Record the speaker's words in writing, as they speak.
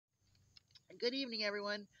Good evening,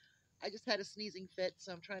 everyone. I just had a sneezing fit,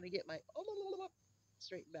 so I'm trying to get my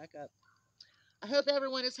straightened back up. I hope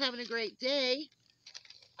everyone is having a great day.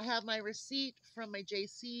 I have my receipt from my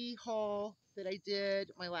JC haul that I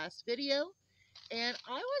did my last video, and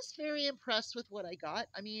I was very impressed with what I got.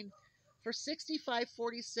 I mean, for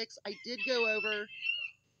 $65.46, I did go over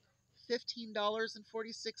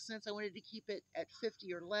 $15.46. I wanted to keep it at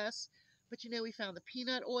 50 or less. But we found the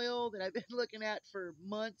peanut oil that I've been looking at for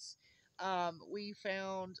months. We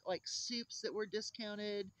found like soups that were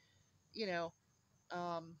discounted, you know,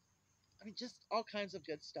 um, I mean, just all kinds of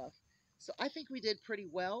good stuff. So I think we did pretty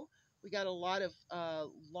well. We got a lot of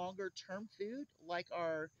longer term food, like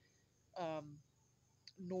our um,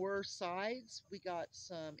 Knorr sides. We got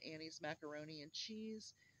some Annie's macaroni and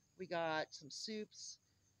cheese. We got some soups,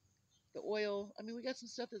 the oil. I mean, we got some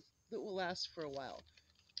stuff that will last for a while.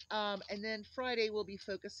 And then Friday we'll be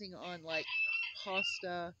focusing on like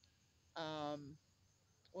pasta. Um,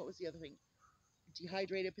 what was the other thing?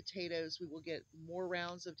 Dehydrated potatoes. We will get more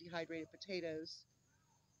rounds of dehydrated potatoes.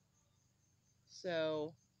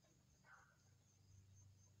 So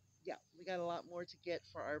yeah, we got a lot more to get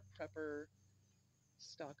for our prepper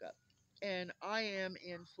stock up. And I am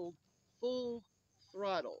in full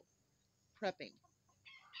throttle prepping.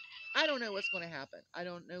 I don't know what's going to happen. I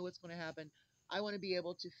don't know what's going to happen. I want to be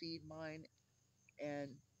able to feed mine and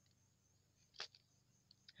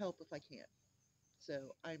help if I can.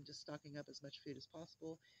 So I'm just stocking up as much food as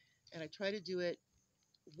possible. And I try to do it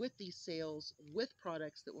with these sales, with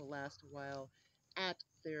products that will last a while at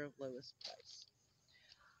their lowest price.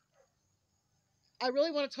 I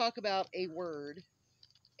really want to talk about a word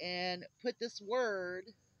and put this word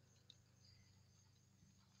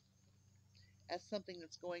as something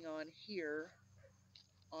that's going on here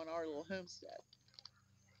on our little homestead.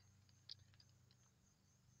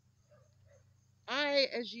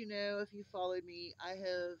 As you know, if you followed me, I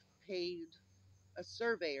have paid a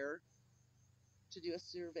surveyor to do a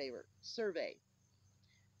survey.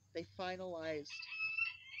 They finalized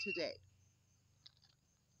today.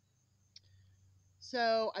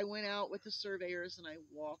 So I went out with the surveyors and I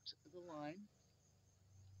walked the line.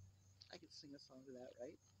 I could sing a song to that,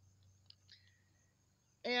 right?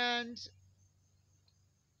 And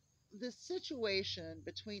the situation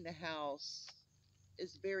between the house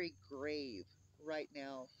is very grave right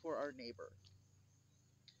now for our neighbor.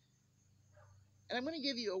 And I'm going to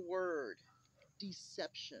give you a word: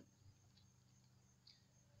 deception.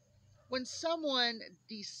 When someone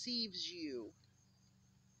deceives you,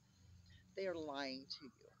 they are lying to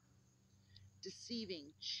you. Deceiving,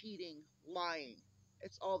 cheating, lying.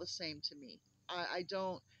 It's all the same to me. I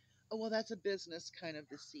don't, oh, well, that's a business kind of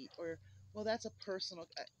deceit, or, well, that's a personal,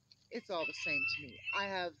 it's all the same to me. I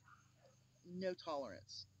have no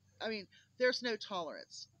tolerance. I mean, there's no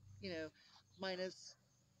tolerance, you know, minus,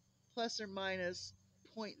 plus or minus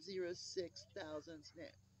 0.06 thousandths. No,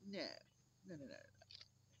 no, no, no, no.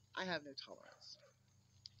 I have no tolerance.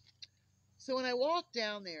 So when I walked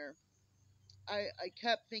down there, I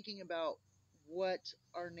kept thinking about what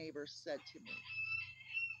our neighbor said to me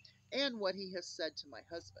and what he has said to my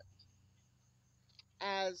husband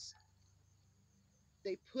as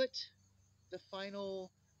they put the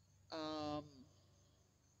final um,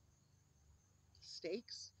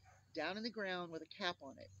 stakes down in the ground with a cap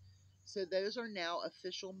on it. So those are now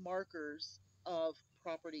official markers of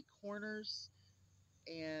property corners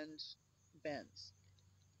and bends.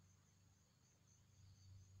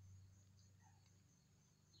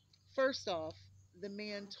 First off, the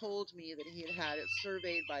man told me that he had had it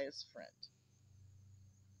surveyed by his friend.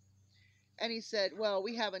 And he said, well,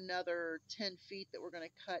 we have another 10 feet that we're going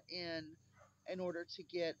to cut in order to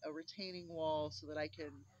get a retaining wall so that I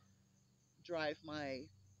can drive my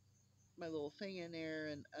little thing in there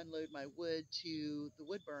and unload my wood to the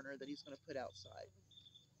wood burner that he's going to put outside.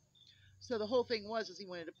 So the whole thing was is he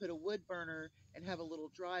wanted to put a wood burner and have a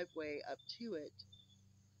little driveway up to it.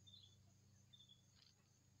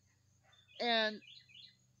 And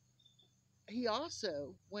he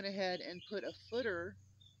also went ahead and put a footer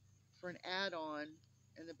for an add-on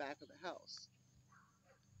in the back of the house.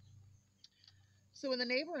 So when the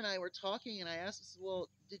neighbor and I were talking and I asked him, well,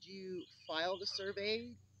 did you file the survey?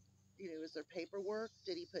 Is there paperwork?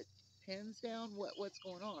 Did he put pins down? What's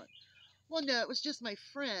going on? Well, no, it was just my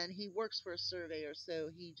friend. He works for a surveyor, so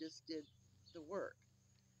he just did the work.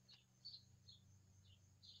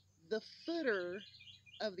 The footer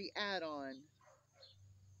of the add-on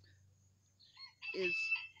is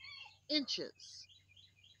inches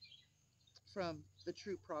from the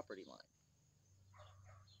true property line.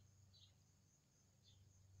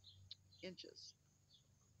 Inches.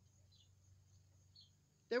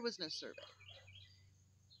 There was no survey.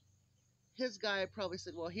 his guy probably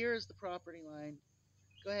said, well, here's the property line.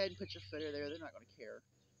 Go ahead and put your footer there. They're not going to care.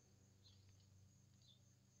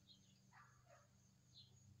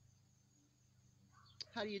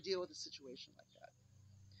 How do you deal with a situation like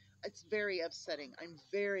that? It's very upsetting. I'm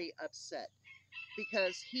very upset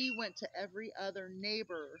because he went to every other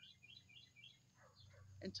neighbor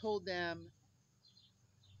and told them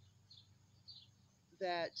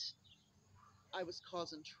that I was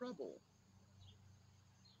causing trouble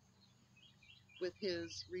with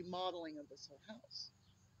his remodeling of this whole house.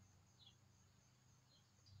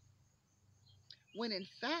 When in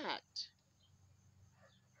fact,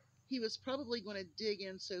 he was probably going to dig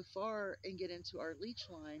in so far and get into our leach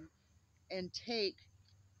line and take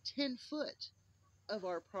 10 foot of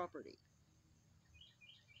our property.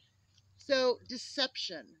 So,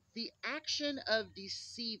 deception, the action of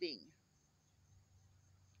deceiving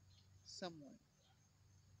someone,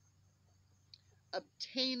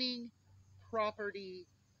 obtaining property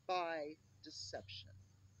by deception,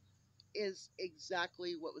 is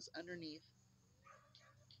exactly what was underneath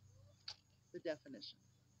the definition.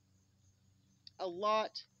 A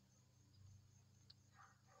lot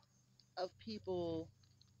of people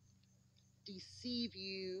deceive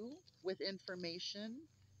you with information.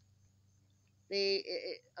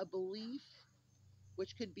 A belief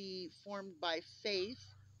which could be formed by faith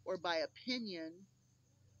or by opinion,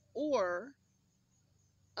 or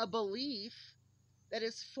a belief that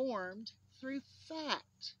is formed through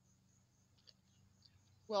fact.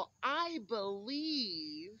 Well, I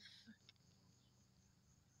believe,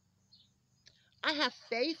 I have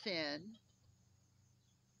faith in,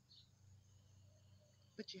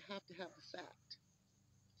 but you have to have the fact.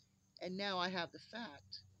 And now I have the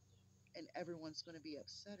fact, and everyone's going to be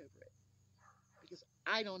upset over it because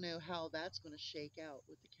I don't know how that's going to shake out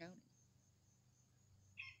with the county.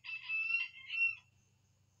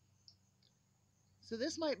 So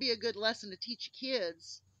this might be a good lesson to teach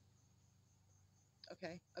kids,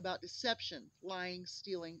 okay, about deception, lying,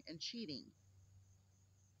 stealing, and cheating.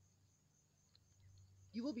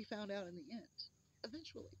 You will be found out in the end,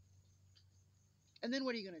 eventually. And then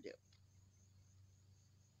what are you going to do?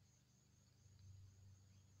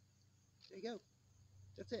 There you go.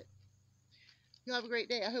 That's it. You have a great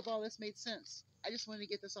day. I hope all this made sense. I just wanted to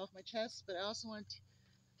get this off my chest, but I also wanted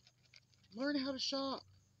to learn how to shop,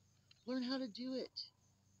 learn how to do it,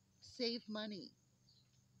 save money.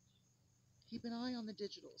 Keep an eye on the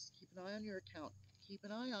digitals. Keep an eye on your account. Keep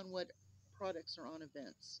an eye on what products are on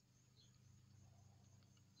events,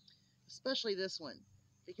 especially this one,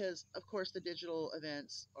 because of course the digital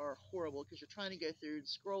events are horrible because you're trying to go through and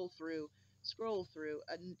scroll through,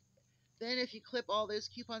 and then if you clip all those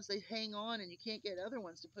coupons, they hang on and you can't get other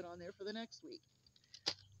ones to put on there for the next week.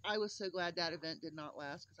 I was so glad that event did not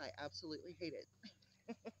last because I absolutely hate it.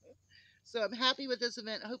 So I'm happy with this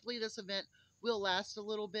event. Hopefully this event will last a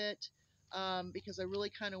little bit, because I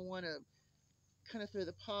really kind of want to kind of throw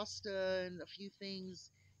the pasta and a few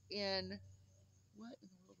things in. What in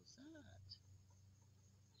the world was that?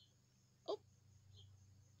 Oh,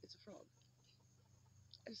 it's a frog.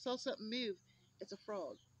 I saw something move. It's a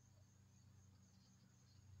frog.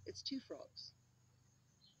 It's two frogs.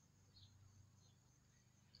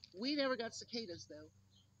 We never got cicadas though.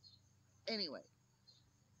 Anyway,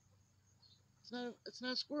 it's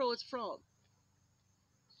not a squirrel. It's a frog.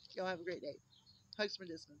 Y'all have a great day. Hugs from a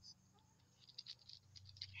distance.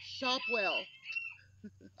 Shop well.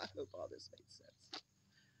 I hope all this made sense.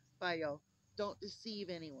 Bye, y'all. Don't deceive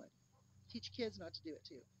anyone. Teach kids not to do it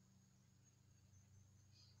too.